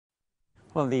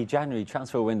Well, the January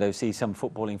transfer window sees some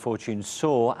footballing fortunes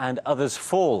soar and others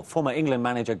fall. Former England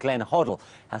manager Glenn Hoddle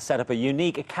has set up a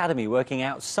unique academy working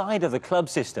outside of the club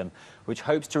system, which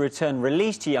hopes to return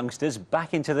released youngsters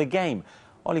back into the game.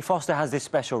 Ollie Foster has this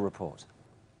special report.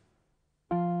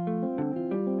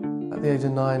 At the age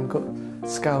of 9, got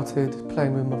scouted,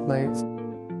 playing with my mates.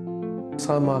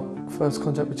 Signed my first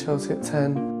contract with Chelsea at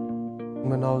 10.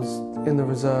 When I was in the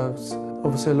reserves,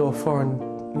 obviously a lot of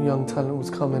foreign young talent was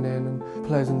coming in, and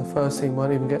players in the first team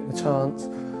weren't even getting a chance.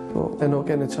 But they're not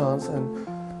getting a chance,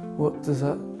 and what does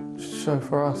that show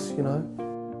for us, you know?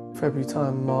 February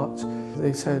time, March,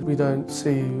 they said we don't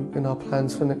see you in our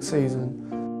plans for next season.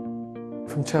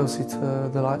 From Chelsea to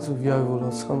the likes of Yeovil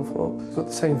or Scunthorpe, got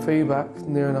the same feedback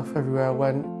near enough everywhere I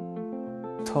went.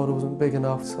 Told I wasn't big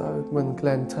enough, so when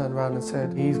Glenn turned around and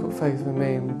said he's got faith in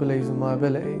me and believes in my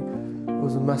ability, it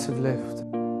was a massive lift.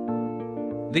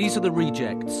 These are the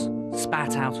rejects,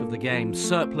 spat out of the game,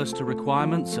 surplus to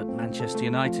requirements at Manchester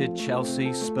United,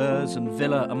 Chelsea, Spurs and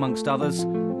Villa, amongst others.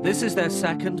 This is their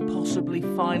second, possibly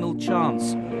final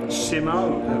chance.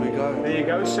 Simmonds, there we go. There you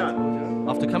go, son.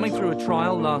 After coming through a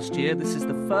trial last year, this is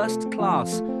the first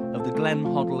class of the Glenn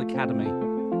Hoddle Academy.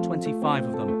 25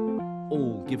 of them,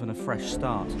 all given a fresh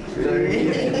start.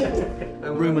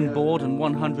 Room and board and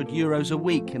 €100 a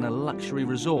week in a luxury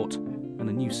resort and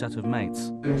a new set of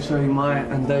mates. I'll show you my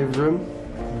and Dave's room.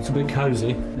 It's a bit cosy.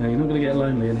 Yeah, you're not going to get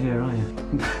lonely in here, are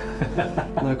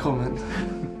you? No comment.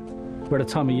 We're at a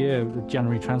time of year, the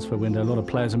January transfer window, a lot of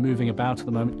players are moving about at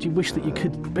the moment. Do you wish that you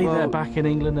could be there back in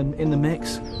England and in the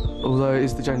mix? Although it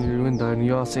is the January window and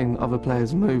you are seeing other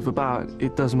players move about,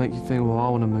 it does make you think, well, I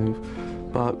want to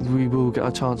move. But we will get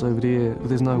a chance over the year.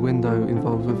 There's no window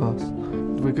involved with us.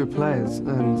 We're good players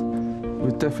and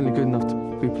we're definitely good enough to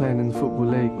be playing in the Football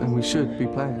League, and we should be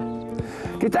playing.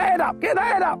 Get the head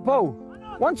up, Paul!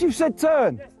 Once you've said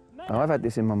turn! I've had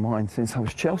this in my mind since I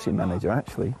was Chelsea manager,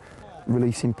 actually,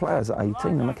 releasing players at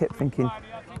 18, and I kept thinking,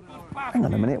 hang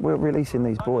on a minute, we're releasing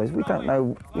these boys, we don't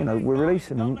know, you know, we're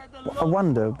releasing them. I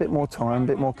wonder, a bit more time, a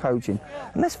bit more coaching.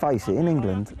 And let's face it, in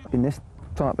England, in this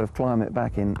type of climate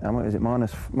back in, what is it,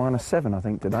 minus 7, I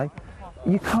think, today,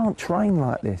 you can't train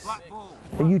like this.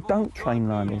 And you don't train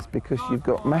like this because you've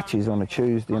got matches on a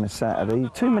Tuesday and a Saturday,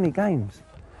 too many games.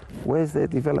 Where's their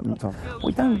development time?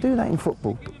 We don't do that in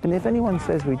football. And if anyone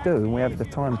says we do and we have the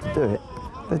time to do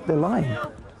it, they're lying.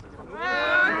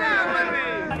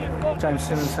 James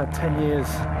Simmonds had 10 years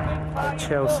at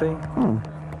Chelsea.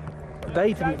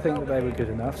 They didn't think that they were good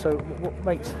enough, so what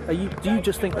makes... do you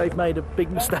just think they've made a big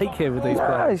mistake here with these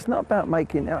players? No, it's not about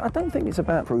making... I don't think it's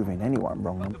about proving anyone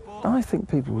wrong. I think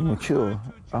people mature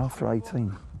after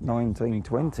 18, 19,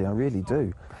 20, I really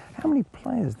do. How many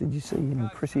players did you see, you know,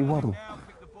 Chrissy Hoddle,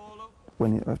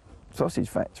 Sausage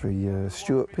Factory,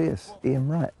 Stuart Pearce, Ian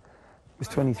Wright was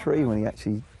 23 when he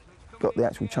actually got the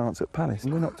actual chance at Palace.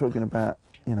 And we're not talking about,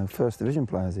 you know, first division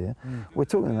players here. We're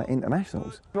talking about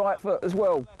internationals. Right foot as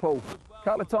well, Paul.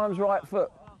 Couple of times right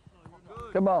foot.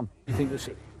 Come on. Do you think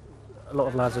that a lot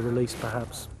of lads are released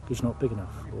perhaps because you're not big enough?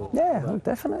 Yeah, well,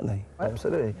 definitely,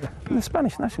 absolutely. And the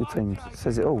Spanish national team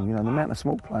says it all. You know, the amount of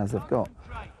small players they've got.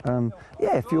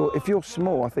 Yeah, if you're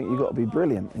small, I think you've got to be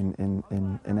brilliant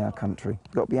in our country.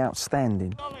 You've got to be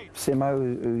outstanding.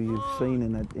 Simo, who you've seen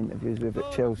in the interviews with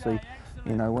at Chelsea,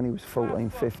 you know, when he was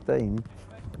 14, 15,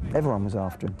 everyone was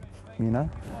after him, you know.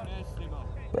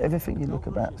 But everything you look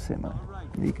about Simo,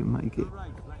 he can make it.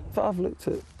 But I've looked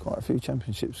at quite a few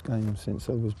championships games since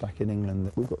I was back in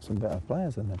England. We've got some better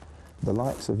players than them. The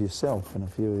likes of yourself and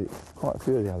quite a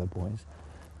few of the other boys.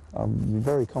 I'm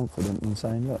very confident in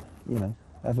saying, look, you know,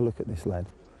 have a look at this lad.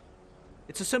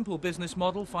 It's a simple business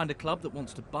model. Find a club that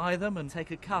wants to buy them and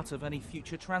take a cut of any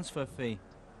future transfer fee.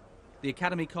 The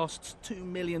academy costs £2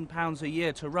 million a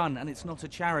year to run, and it's not a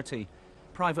charity.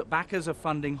 Private backers are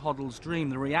funding Hoddle's dream.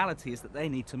 The reality is that they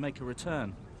need to make a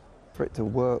return. For it to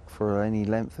work for any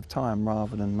length of time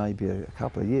rather than maybe a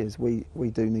couple of years, we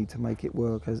do need to make it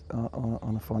work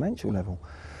on a financial level.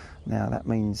 Now that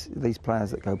means these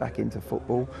players that go back into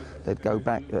football, they'd go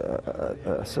back at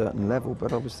a certain level,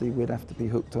 but obviously we'd have to be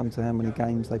hooked onto how many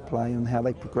games they play and how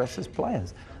they progress as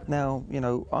players. Now, you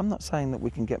know, I'm not saying that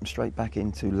we can get them straight back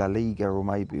into La Liga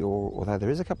or although there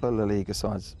is a couple of La Liga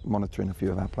sides monitoring a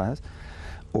few of our players,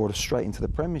 or straight into the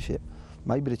Premiership.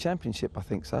 Maybe the Championship, I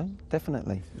think so,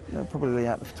 definitely. You know, probably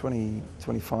out of 20,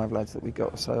 25 lads that we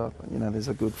got, so, you know, there's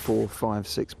a good 4, 5,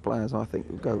 6 players I think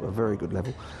will go at a very good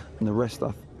level. And the rest,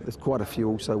 there's quite a few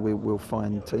also we'll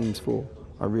find teams for.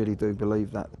 I really do believe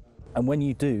that. And when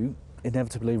you do,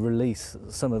 inevitably release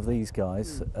some of these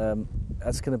guys,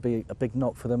 that's going to be a big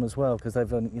knock for them as well, because they've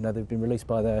been released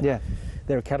by their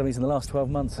academies in the last 12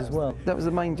 months as well. That was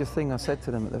the major thing I said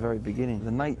to them at the very beginning.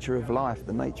 The nature of life,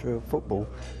 the nature of football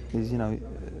is,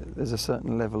 there's a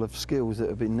certain level of skills that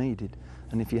have been needed,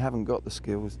 and if you haven't got the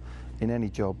skills in any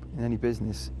job, in any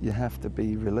business, you have to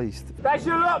be released.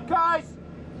 Special luck, guys!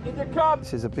 In the club!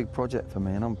 This is a big project for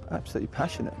me, and I'm absolutely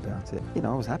passionate about it.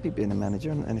 I was happy being a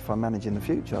manager, and if I manage in the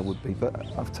future, I would be, but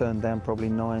I've turned down probably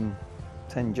 9,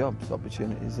 10 jobs,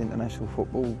 opportunities, international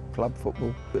football, club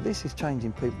football. But this is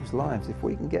changing people's lives. If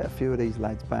we can get a few of these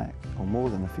lads back, or more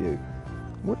than a few,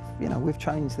 we've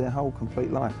changed their whole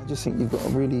complete life. I just think you've got to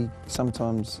really,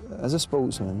 sometimes, as a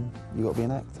sportsman, you've got to be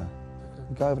an actor.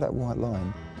 You go over that white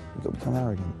line, you've got to become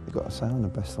arrogant. You've got to say, I'm the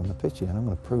best on the pitch here, and I'm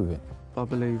going to prove it. I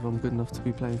believe I'm good enough to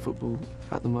be playing football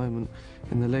at the moment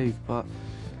in the league, but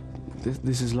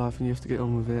this is life and you have to get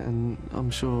on with it, and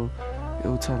I'm sure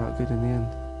it'll turn out good in the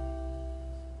end.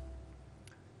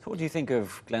 So what do you think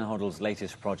of Glenn Hoddle's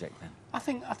latest project then? I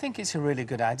think it's a really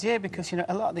good idea, because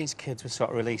a lot of these kids were sort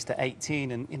of released at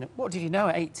 18, and what did you know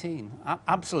at 18?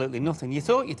 Absolutely nothing. You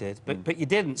thought you did, but you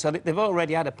didn't. So they've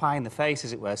already had a pie in the face,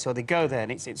 as it were. So they go there,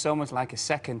 and it's almost like a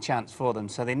second chance for them.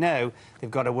 So they know they've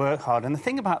got to work hard. And the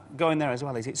thing about going there as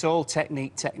well is it's all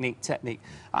technique, technique, technique.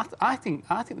 I think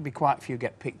there'll be quite a few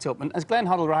get picked up. And as Glenn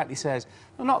Hoddle rightly says,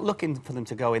 we're not looking for them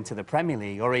to go into the Premier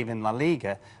League or even La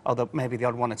Liga, although maybe the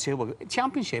odd one or two will.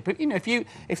 Championship.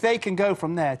 If they can go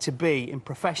from there to be in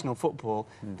professional football,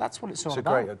 that's what it's all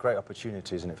about. It's a great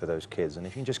opportunity, isn't it, for those kids? And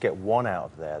if you can just get one out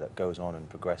of there that goes on and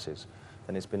progresses,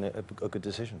 then it's been a good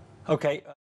decision. OK.